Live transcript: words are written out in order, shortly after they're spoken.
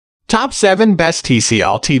Top 7 Best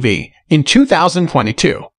TCL TV in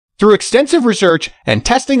 2022. Through extensive research and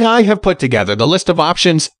testing, I have put together the list of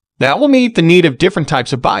options that will meet the need of different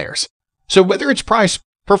types of buyers. So whether it's price,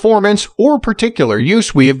 performance, or particular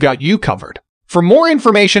use, we have got you covered. For more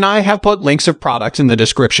information, I have put links of products in the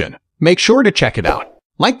description. Make sure to check it out.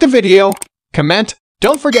 Like the video, comment,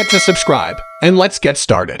 don't forget to subscribe, and let's get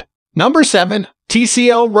started. Number 7.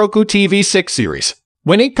 TCL Roku TV 6 Series.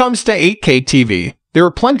 When it comes to 8K TV, there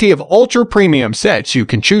are plenty of ultra-premium sets you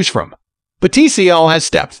can choose from. But TCL has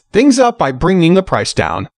stepped things up by bringing the price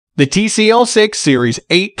down. The TCL 6 Series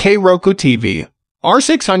 8K Roku TV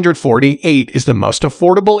R648 is the most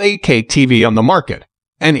affordable 8K TV on the market,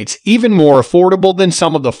 and it's even more affordable than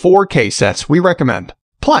some of the 4K sets we recommend.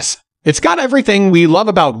 Plus, it's got everything we love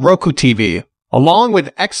about Roku TV, along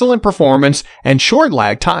with excellent performance and short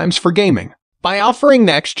lag times for gaming. By offering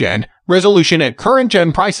next-gen resolution at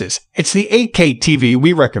current-gen prices, it's the 8K TV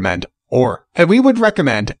we recommend, or we would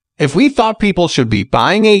recommend if we thought people should be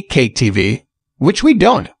buying 8K TV, which we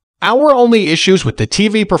don't. Our only issues with the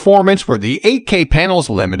TV performance were the 8K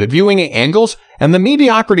panel's limited viewing angles and the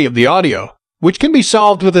mediocrity of the audio, which can be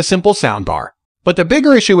solved with a simple soundbar. But the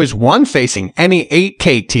bigger issue is one facing any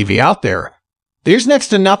 8K TV out there. There's next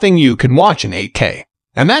to nothing you can watch in 8K,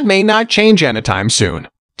 and that may not change anytime soon.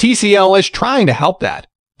 TCL is trying to help that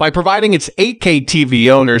by providing its 8K TV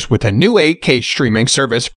owners with a new 8K streaming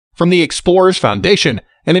service from the Explorers Foundation,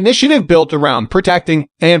 an initiative built around protecting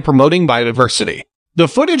and promoting biodiversity. The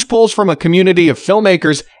footage pulls from a community of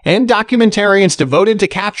filmmakers and documentarians devoted to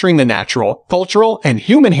capturing the natural, cultural, and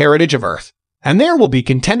human heritage of Earth. And there will be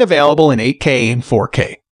content available in 8K and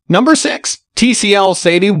 4K. Number 6. TCL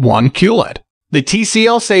SATI One QLED. The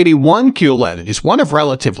TCL SATI One QLED is one of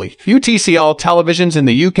relatively few TCL televisions in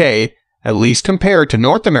the UK, at least compared to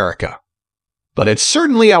North America. But it's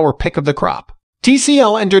certainly our pick of the crop.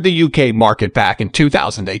 TCL entered the UK market back in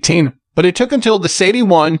 2018, but it took until the SATI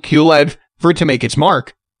One QLED for it to make its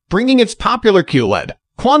mark, bringing its popular QLED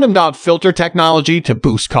quantum dot filter technology to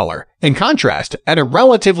boost color and contrast at a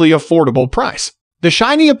relatively affordable price. The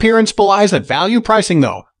shiny appearance belies that value pricing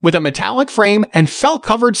though, with a metallic frame and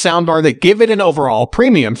felt-covered soundbar that give it an overall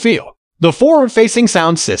premium feel. The forward-facing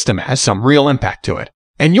sound system has some real impact to it,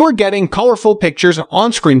 and you're getting colorful pictures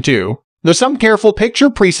on screen too, though some careful picture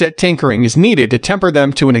preset tinkering is needed to temper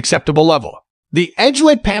them to an acceptable level. The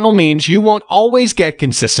edge-lit panel means you won't always get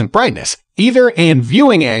consistent brightness either, and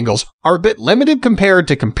viewing angles are a bit limited compared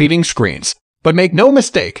to competing screens. But make no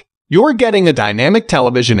mistake, you're getting a dynamic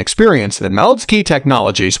television experience that melds key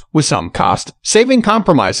technologies with some cost-saving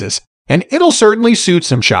compromises, and it'll certainly suit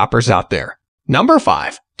some shoppers out there. Number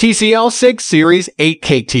 5. TCL 6 Series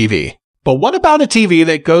 8K TV. But what about a TV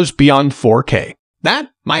that goes beyond 4K? That,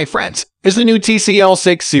 my friends, is the new TCL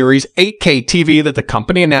 6 Series 8K TV that the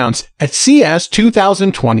company announced at CES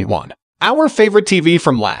 2021. Our favorite TV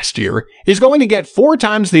from last year is going to get 4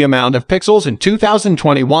 times the amount of pixels in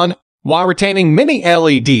 2021 while retaining mini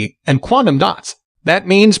LED and quantum dots. That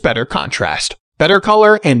means better contrast, better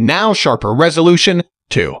color, and now sharper resolution,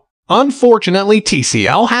 too. Unfortunately,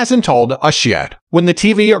 TCL hasn't told us yet when the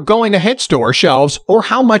TV are going to hit store shelves or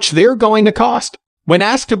how much they're going to cost. When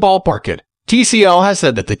asked to ballpark it, TCL has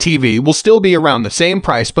said that the TV will still be around the same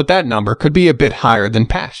price, but that number could be a bit higher than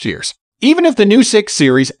past years. Even if the new 6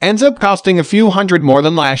 Series ends up costing a few hundred more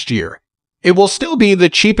than last year, it will still be the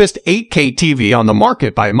cheapest 8K TV on the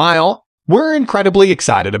market by a mile. We're incredibly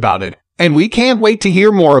excited about it, and we can't wait to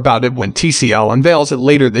hear more about it when TCL unveils it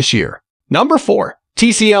later this year. Number 4.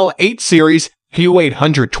 TCL 8 Series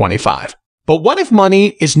Q825. But what if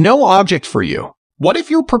money is no object for you? What if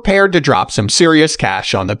you're prepared to drop some serious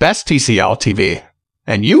cash on the best TCL TV,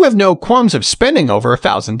 and you have no qualms of spending over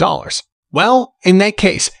 $1,000? Well, in that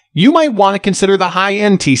case, you might want to consider the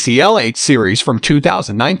high-end TCL 8 Series from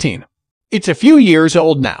 2019. It's a few years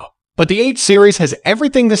old now, but the 8 Series has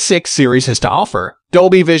everything the 6 Series has to offer: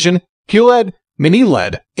 Dolby Vision, QLED, Mini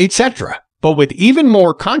LED, etc., but with even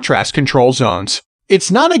more contrast control zones. It's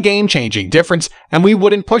not a game-changing difference, and we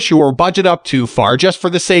wouldn't push your budget up too far just for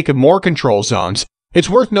the sake of more control zones. It's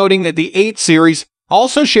worth noting that the 8 Series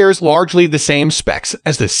also shares largely the same specs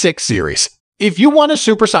as the 6 Series. If you want a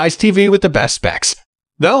supersized TV with the best specs,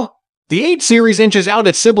 though, the 8 Series inches out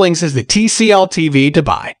its siblings as the TCL TV to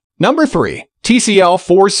buy. Number 3. TCL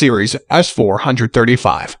 4 Series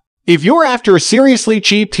S435. If you're after a seriously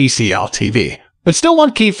cheap TCL TV, but still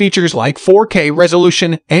want key features like 4K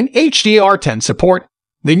resolution and HDR10 support,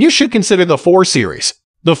 then you should consider the 4 Series.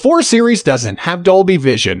 The 4 Series doesn't have Dolby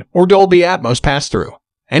Vision or Dolby Atmos pass-through,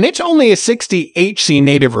 and it's only a 60 Hz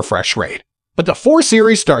native refresh rate. But the 4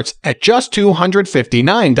 Series starts at just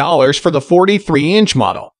 $259 for the 43-inch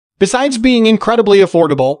model. Besides being incredibly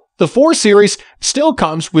affordable, the 4 series still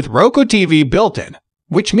comes with Roku TV built in,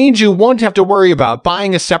 which means you won't have to worry about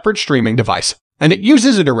buying a separate streaming device, and it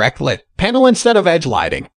uses a direct lit panel instead of edge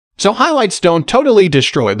lighting, so highlights don't totally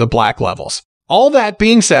destroy the black levels. All that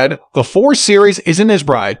being said, the 4 series isn't as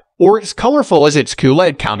bright or as colorful as its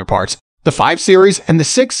QLED counterparts, the 5 series and the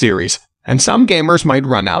 6 series, and some gamers might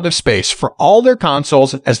run out of space for all their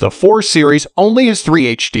consoles as the 4 series only has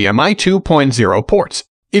 3 HDMI 2.0 ports.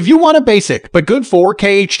 If you want a basic but good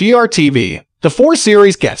 4K HDR TV, the 4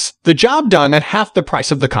 series gets the job done at half the price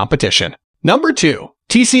of the competition. Number 2.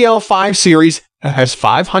 TCL 5 series has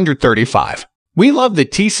 535. We love the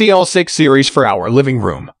TCL 6 series for our living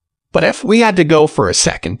room, but if we had to go for a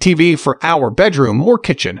second TV for our bedroom or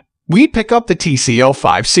kitchen, we'd pick up the TCL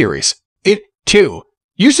 5 series. It, too,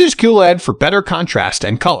 uses QLED for better contrast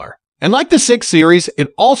and color, and like the 6 series,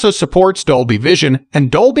 it also supports Dolby Vision and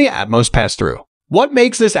Dolby Atmos pass-through. What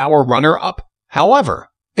makes this our runner-up, however,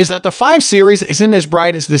 is that the 5 series isn't as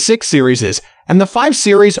bright as the 6 series is, and the 5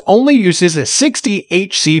 series only uses a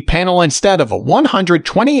 60Hz panel instead of a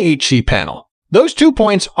 120Hz panel. Those 2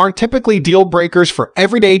 points aren't typically deal breakers for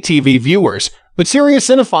everyday TV viewers, but serious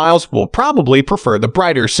cinephiles will probably prefer the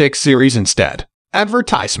brighter 6 series instead.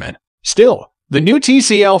 Advertisement. Still, the new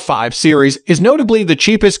TCL 5 series is notably the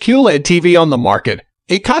cheapest QLED TV on the market.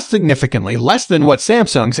 It costs significantly less than what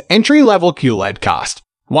Samsung's entry-level QLED cost,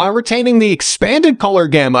 while retaining the expanded color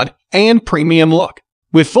gamut and premium look.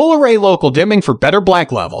 With full-array local dimming for better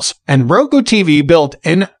black levels and Roku TV built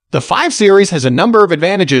in, the 5 series has a number of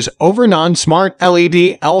advantages over non-smart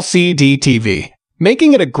LED LCD TV,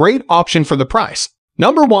 making it a great option for the price.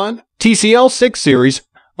 Number 1. TCL 6 series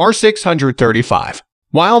R635.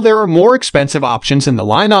 While there are more expensive options in the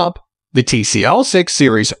lineup, the TCL 6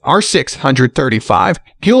 series R635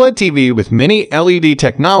 QLED TV with mini LED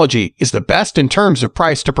technology is the best in terms of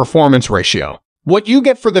price-to-performance ratio. What you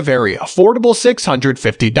get for the very affordable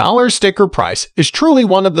 $650 sticker price is truly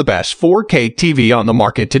one of the best 4K TV on the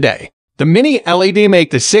market today. The mini LED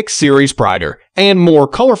make the 6 series brighter and more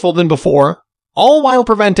colorful than before, all while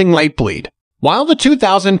preventing light bleed. While the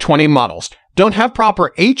 2020 models don't have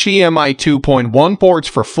proper HDMI 2.1 ports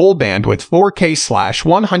for full bandwidth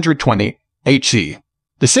 4K/120Hz,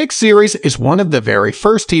 the 6 series is one of the very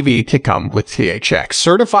first TV to come with THX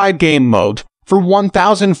certified game mode for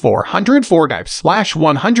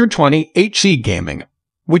 1404x120Hz gaming,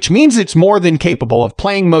 which means it's more than capable of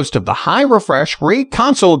playing most of the high refresh rate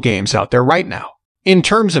console games out there right now. In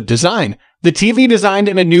terms of design, the TV designed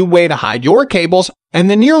in a new way to hide your cables, and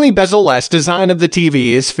the nearly bezel-less design of the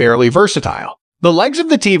TV is fairly versatile. The legs of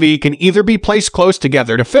the TV can either be placed close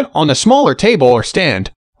together to fit on a smaller table or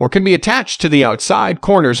stand, or can be attached to the outside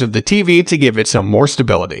corners of the TV to give it some more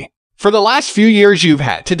stability. For the last few years, you've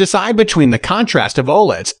had to decide between the contrast of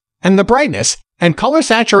OLEDs and the brightness and color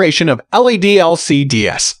saturation of LED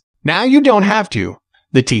LCDs. Now you don't have to.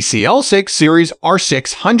 The TCL 6 series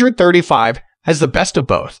R635 has the best of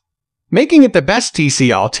both, making it the best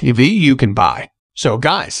TCL TV you can buy. So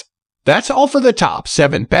guys, that's all for the top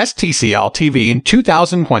 7 best TCL TV in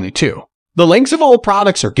 2022. The links of all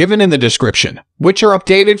products are given in the description, which are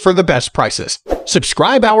updated for the best prices.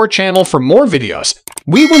 Subscribe our channel for more videos.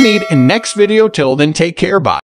 We will meet in next video. Till then, take care, bye.